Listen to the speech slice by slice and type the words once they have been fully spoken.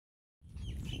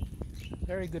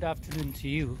Very good afternoon to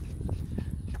you.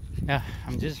 Yeah,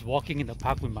 I'm just walking in the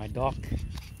park with my dog.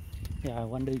 Yeah, I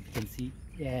wonder if you can see.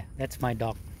 Yeah, that's my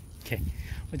dog. Okay,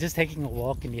 we're just taking a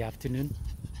walk in the afternoon,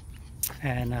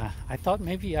 and I thought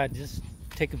maybe I'd just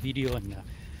take a video and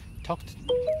talk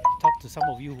to some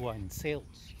of you who are in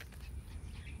sales.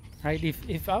 Right?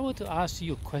 If I were to ask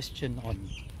you a question on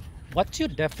what's your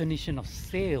definition of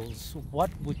sales, what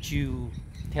would you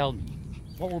tell me?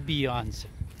 What would be your answer?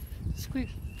 Just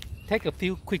take a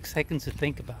few quick seconds to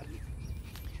think about it.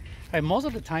 And most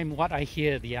of the time, what I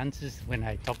hear the answers when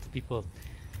I talk to people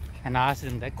and ask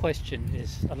them that question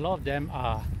is a lot of them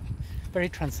are very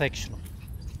transactional,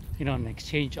 an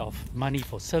exchange of money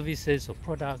for services or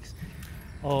products,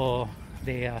 or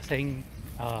they are saying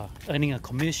earning a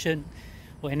commission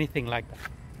or anything like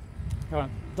that.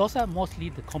 Those are mostly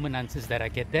the common answers that I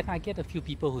get. Then I get a few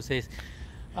people who says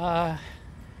uh,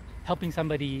 helping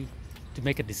somebody to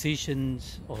make a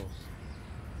decisions, or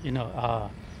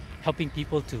helping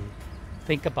people to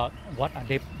think about what are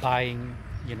they buying,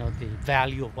 the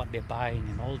value of what they're buying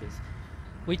and all this,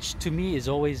 which to me is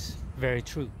always very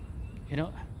true,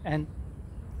 and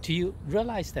do you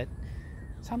realize that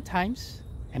sometimes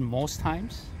and most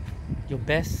times your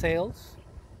best sales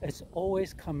is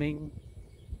always coming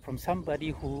from somebody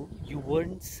who you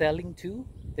weren't selling to,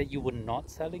 that you were not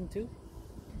selling to.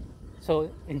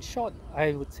 So in short,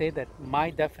 I would say that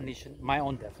my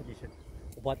own definition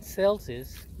of what sales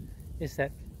is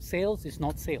that sales is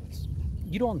not sales.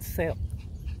 You don't sell,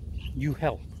 you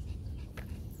help.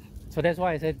 So that's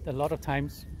why I said a lot of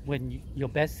times your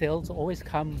best sales always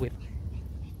come with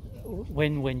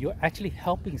when you're actually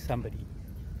helping somebody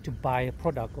to buy a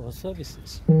product or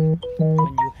services.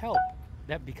 When you help,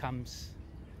 that becomes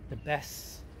the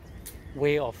best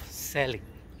way of selling,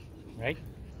 right?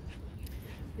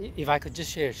 If I could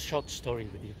just share a short story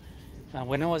with you.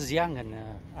 When I was young, and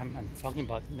I'm talking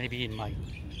about maybe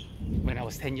when I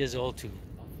was 10 years old to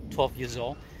 12 years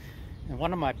old, and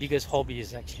one of my biggest hobbies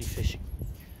is actually fishing.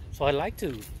 So I like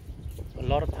to a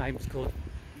lot of times go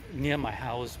near my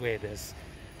house where there's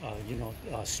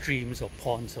streams or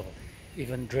ponds or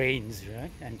even drains,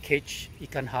 right? And catch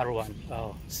ikan haruan,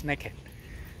 snakehead.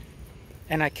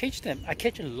 And I catch them. I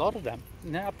catch a lot of them.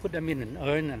 And then I put them in an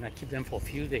urn and I keep them for a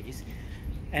few days.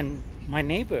 And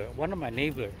one of my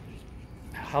neighbor,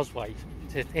 housewife,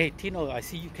 said, "Hey Tino, I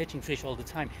see you catching fish all the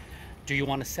time. Do you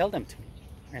want to sell them to me?"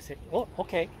 And I said, "Oh,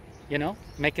 okay."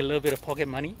 Make a little bit of pocket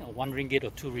money, or 1 ringgit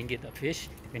or 2 ringgit a fish,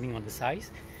 depending on the size.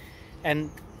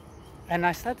 And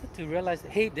I started to realize,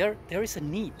 hey, there is a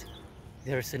need.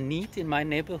 There is a need in my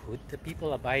neighborhood that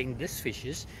people are buying these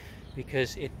fishes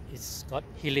because it's got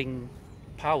healing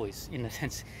powers, in a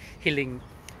sense, healing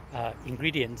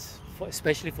ingredients,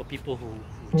 especially for people who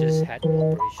just had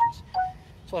operations.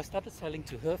 So I started selling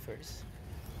to her first,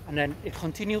 and then it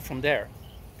continued from there,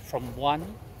 from one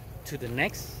to the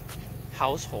next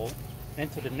household, then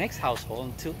to the next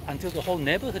household, until the whole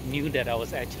neighborhood knew that I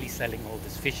was actually selling all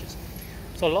these fishes.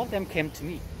 So a lot of them came to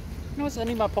me. I was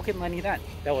earning my pocket money then.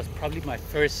 That was probably my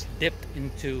first dip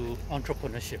into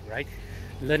entrepreneurship, right?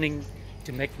 Learning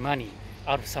to make money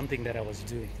out of something that I was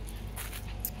doing.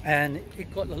 And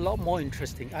it got a lot more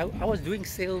interesting. I was doing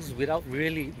sales without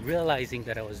really realizing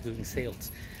that I was doing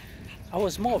sales. I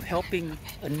was more of helping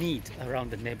a need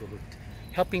around the neighborhood,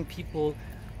 helping people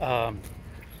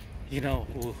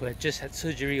who had just had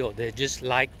surgery, or they just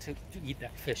like to eat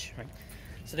that fish, right?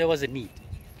 So there was a need.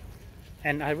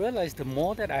 And I realized the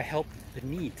more that I help the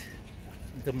need,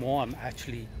 the more I'm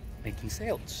actually making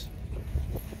sales.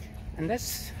 And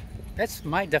that's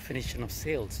my definition of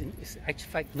sales. It's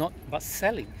actually not about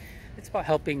selling. It's about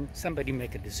helping somebody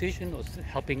make a decision, or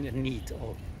helping a need,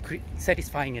 or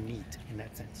satisfying a need in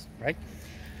that sense, right?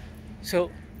 So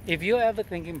if you're ever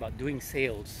thinking about doing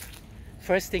sales,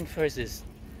 first thing first is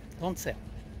don't sell.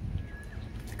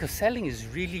 Because selling is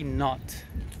really no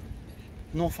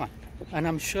fun. And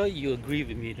I'm sure you agree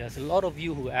with me. There's a lot of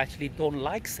you who actually don't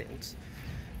like sales,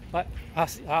 but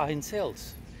are in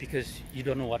sales because you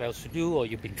don't know what else to do, or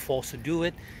you've been forced to do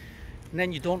it. And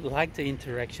then you don't like the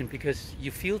interaction because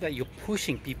you feel that you're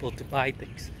pushing people to buy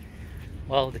things.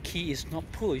 Well, the key is not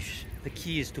push. The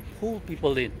key is to pull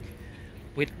people in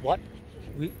with what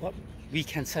we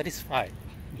can satisfy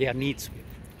their needs with,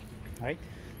 right?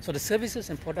 So the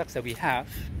services and products that we have,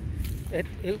 it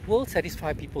will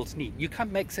satisfy people's need. You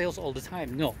can't make sales all the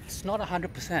time. No, it's not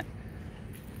 100%.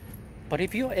 But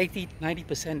if you're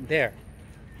 80-90% there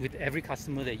with every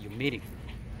customer that you're meeting,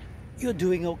 you're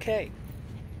doing okay.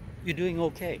 You're doing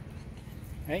okay,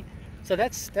 right? So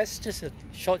that's just a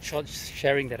short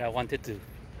sharing that I wanted to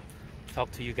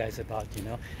talk to you guys about.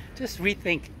 Just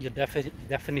rethink your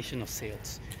definition of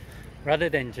sales. Rather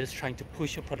than just trying to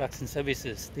push your products and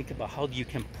services, think about how you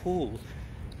can pull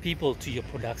people to your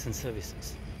products and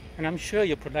services. And I'm sure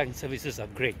your products and services are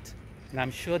great, and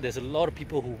I'm sure there's a lot of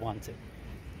people who want it,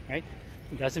 right?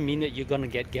 It doesn't mean that you're going to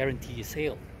get guaranteed a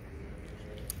sale.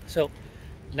 So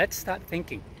let's start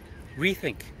thinking,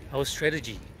 rethink our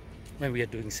strategy when we are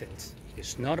doing sales.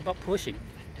 It's not about pushing,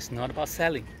 it's not about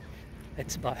selling,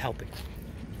 it's about helping.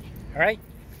 All right,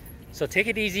 so take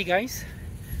it easy, guys.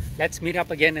 Let's meet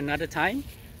up again another time.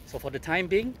 So for the time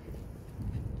being,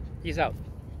 peace out.